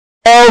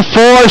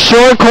For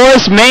short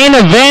course main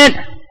event.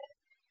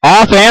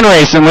 Off and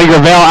racing. Lee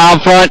Gravel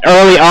out front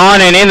early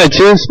on, and in the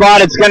 2 spot,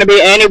 it's going to be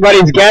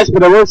anybody's guess,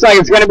 but it looks like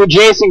it's going to be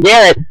Jason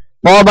Garrett,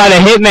 followed by the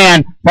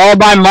Hitman, followed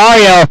by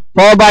Mario,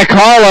 followed by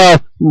Carlo,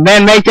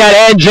 then make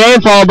that Ed J,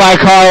 followed by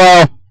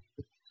Carlo,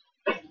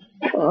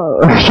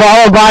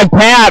 followed by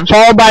Pat,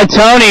 followed by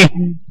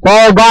Tony,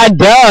 followed by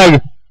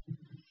Doug.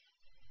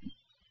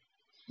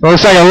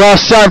 Looks like a rough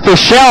start for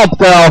Shelp,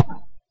 though.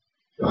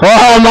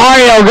 Oh,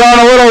 Mario going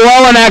a little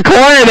low in that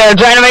corner there,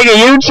 trying to make a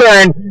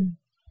U-turn.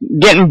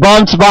 Getting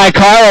bumped by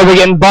Carlo, but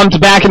getting bumped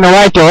back in the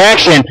right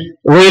direction.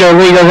 Leader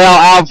Lee Gravel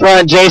out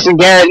front. Jason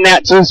Garrett in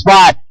that 2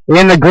 spot.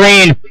 In the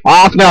green.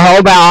 Off to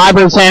Hobart.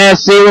 Iverson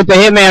SC with the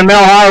Hitman.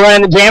 Mel Hart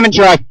running the jamming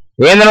truck.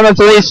 In the number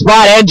 3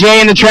 spot. Ed J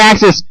in the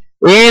Traxxas.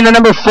 In the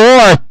number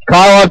 4.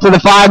 Carlo up to the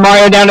 5.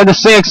 Mario down to the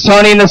 6.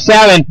 Tony in the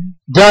 7.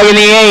 Doug in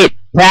the 8.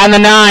 Pat in the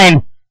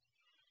 9.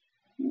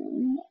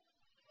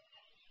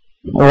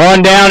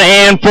 1 down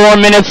and 4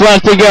 minutes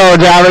left to go,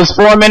 drivers.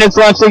 4 minutes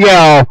left to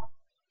go.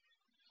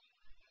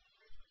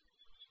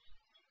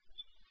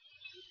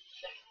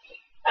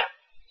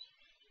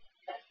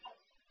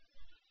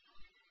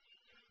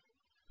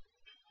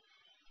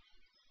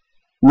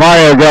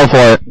 Mario, go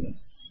for it.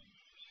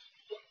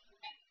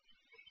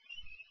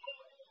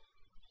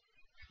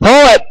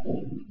 Pull it.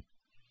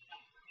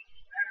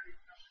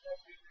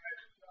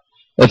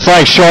 It's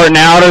like shorting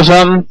out or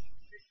something.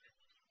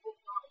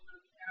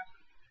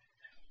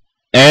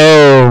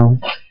 Oh.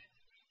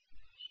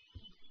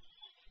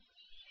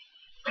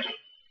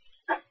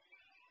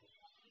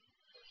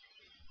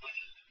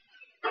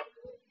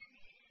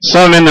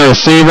 Something in the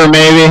receiver,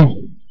 maybe.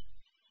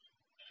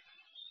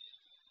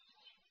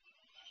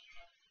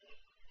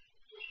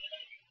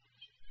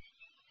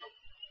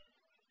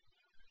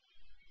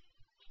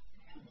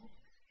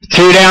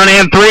 Two down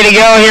and 3 to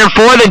go here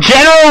for the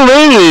General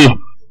Lee.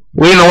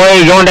 Leading the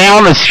way, going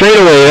down the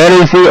straightaway. That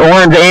is the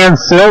orange and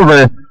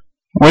silver.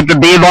 With the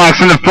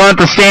B-box in the front,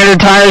 the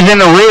standard tires in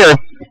the rear.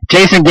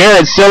 Jason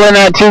Garrett still in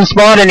that 2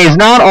 spot, and he's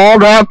not all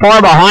that far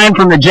behind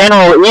from the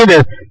General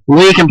either.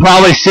 Lee can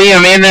probably see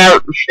him in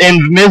that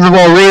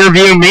invisible rear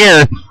view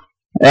mirror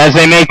as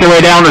they make their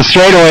way down the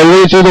straightaway.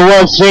 Lee through the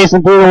woods,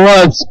 Jason through the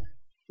woods.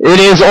 It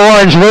is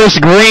orange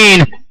versus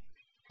green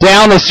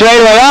down the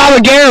straightaway. Oh,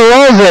 but Garrett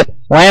rolls it.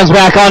 Lands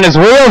back on his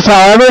wheels,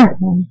 however.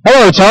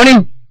 Hello,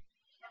 Tony.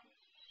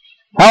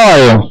 How are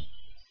you?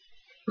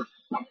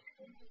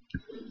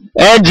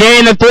 Ed J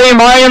in the 3,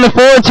 Mario in the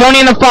 4,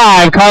 Tony in the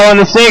 5, Carl in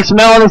the 6,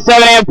 Mel in the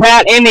 7, and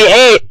Pat in the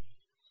 8.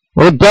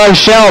 With Doug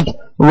Shelp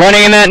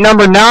running in that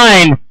number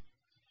 9.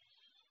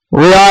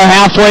 We are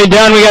halfway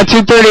done. We got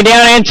 2:30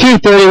 down and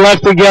 2:30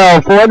 left to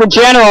go for the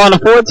General on a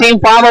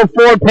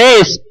 14.504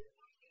 pace.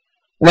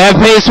 That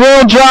pace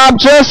will drop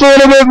just a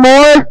little bit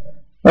more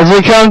as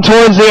we come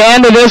towards the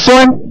end of this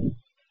one.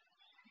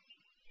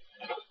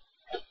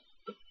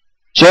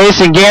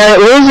 Jason Garrett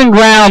losing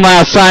ground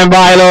last time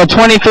by, though,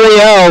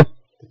 23-0.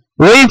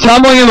 Lee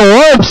tumbling in the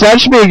whoops.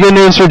 That should be good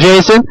news for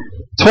Jason.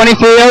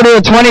 23-0 to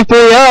a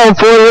 23-0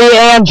 for Lee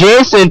and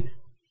Jason.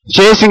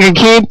 Jason can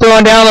keep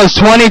throwing down those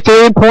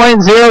 23.02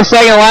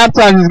 lap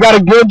times. He's got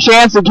a good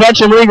chance of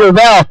catching Lee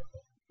Gravel.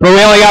 But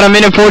we only got a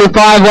minute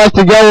 45 left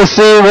to go. We'll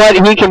see what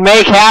he can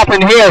make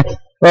happen here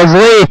as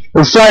Lee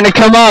is starting to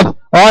come up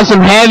on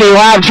some heavy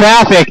lap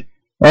traffic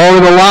over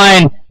the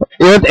line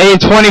with a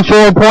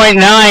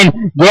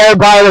 24.9. Garrett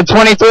by the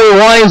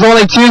 23.1. He's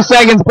only 2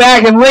 seconds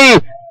back, and Lee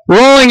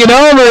rolling it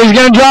over. He's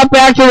going to drop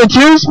back to the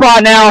 2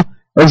 spot now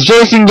as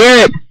Jason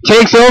Garrett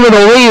takes over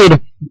the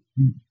lead.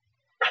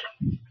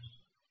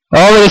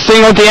 Over the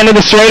single at the end of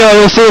the straightaway.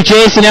 We'll see if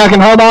Jason now can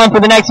hold on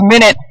for the next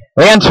minute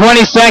and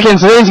 20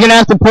 seconds. Lee's going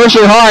to have to push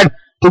it hard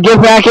to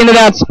get back into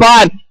that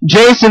spot.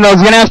 Jason, though,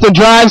 is going to have to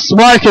drive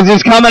smart because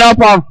he's coming up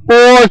on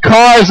 4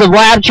 cars of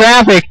lap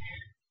traffic.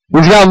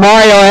 He's got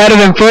Mario ahead of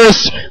him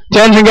first.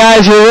 Attention,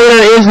 guys, your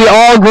leader is the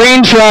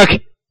all-green truck.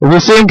 If you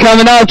see him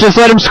coming up, just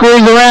let him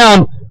squeeze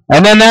around.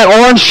 And then that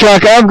orange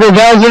truck of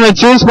Gravel's in the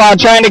 2 spot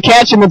trying to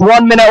catch him with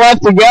 1 minute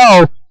left to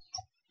go.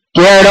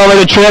 Garrett over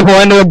the triple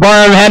into the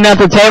berm, heading up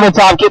the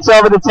tabletop, gets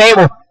over the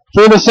table,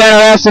 through the center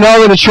S and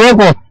over the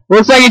triple.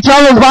 Looks like he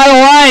tumbles by the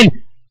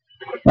line.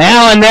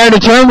 Allen there to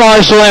turn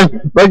marshal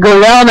him, but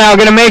Gravel now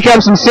going to make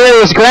up some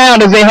serious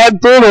ground as they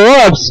head through the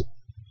whoops.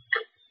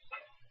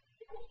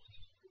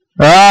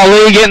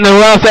 Lee getting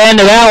the rough end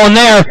of that one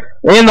there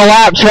in the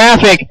lap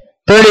traffic.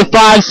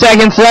 35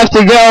 seconds left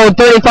to go,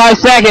 35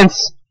 seconds.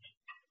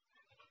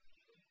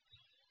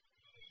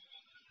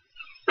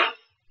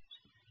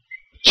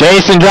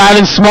 Jason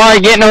driving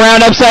smart, getting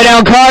around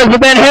upside-down cars,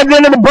 but then heads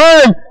into the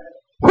berm.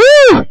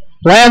 Whew!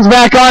 Lands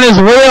back on his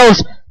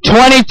wheels.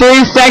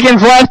 23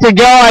 seconds left to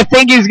go. I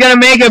think he's going to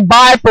make it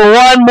by for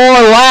one more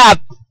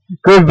lap.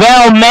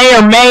 Gravel may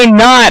or may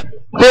not.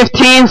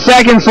 15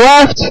 seconds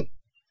left.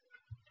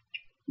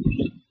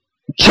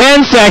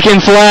 10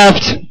 seconds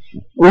left.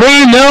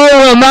 Lee, no,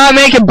 will not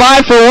make it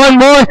by for one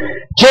more.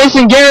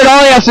 Jason Garrett,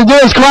 all he has to do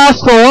is cross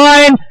the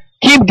line.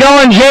 Keep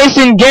going,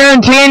 Jason,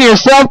 guaranteeing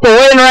yourself the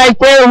win right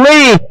there.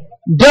 Lee,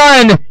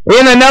 done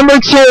in the number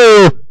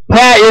 2.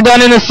 Pat, you're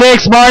done in the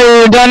 6. Mario,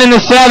 you're done in the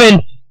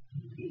 7.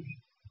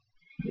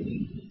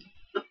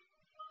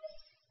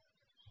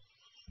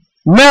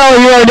 Mel,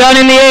 you are done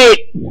in the 8.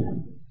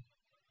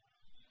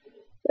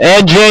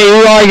 And Jay,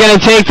 you are going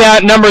to take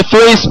that number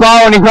 3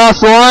 spot when you cross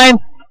the line.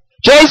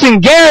 Jason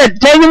Garrett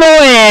taking the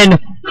win.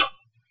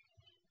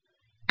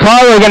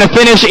 Carla going to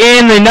finish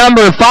in the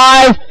number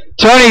 5.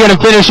 Tony going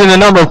to finish in the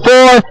number 4.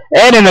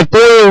 Ed in the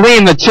 3. Lee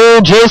in the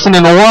 2. Jason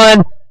in the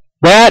 1.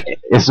 That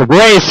is the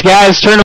race, guys. Turn